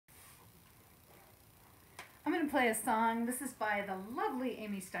I'm going to play a song. This is by the lovely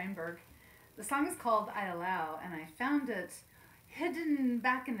Amy Steinberg. The song is called I Allow, and I found it hidden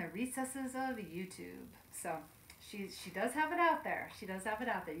back in the recesses of YouTube. So she does have it out there. She does have it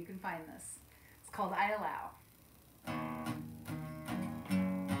out there. You can find this. It's called I Allow.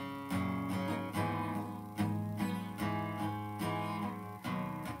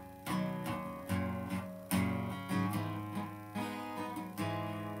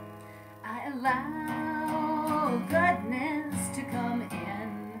 I allow goodness to come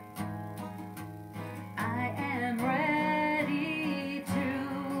in. I am ready to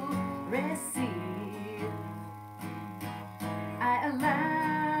receive. I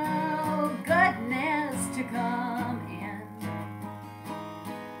allow goodness to come in.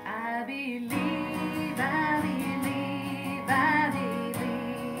 I believe, I believe, I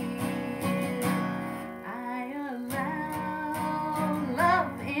believe. I allow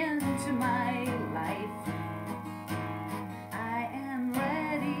love into my life. I am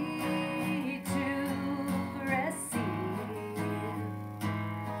ready to receive.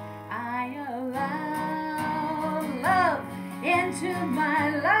 I allow love into my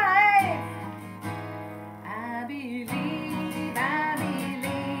life. I believe, I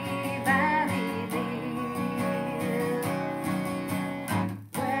believe, I believe.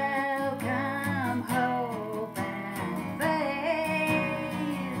 Welcome hope and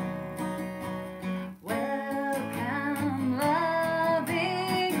faith. Welcome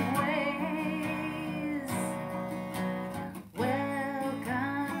loving ways.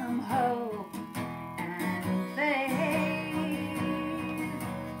 Welcome hope and faith.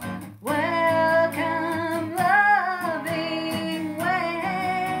 Welcome loving ways.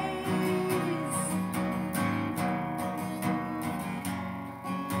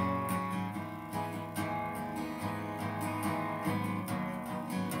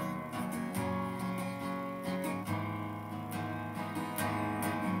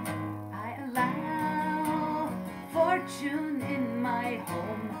 I allow fortune in my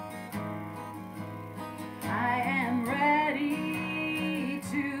home. I am ready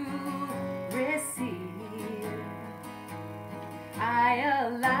to receive. I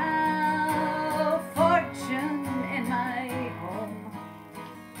allow fortune in my home.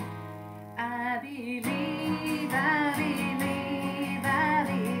 I believe, I believe, I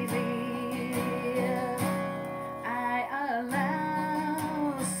believe. I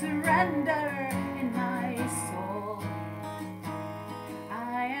allow surrender in my soul.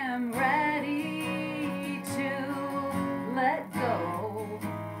 I am ready to let go.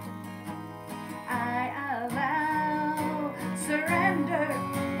 I allow surrender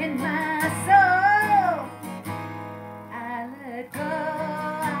in my soul. I let go,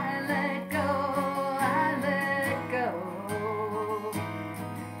 I let go, I let go.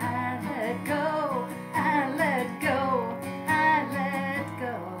 I let go, I let go, I let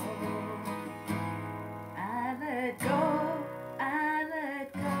go. I let go, I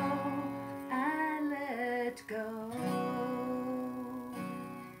let go, I let go.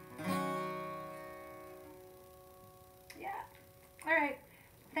 Yeah. All right.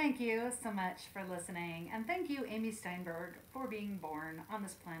 Thank you so much for listening. And thank you, Amy Steinberg, for being born on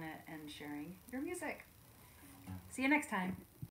this planet and sharing your music. See you next time.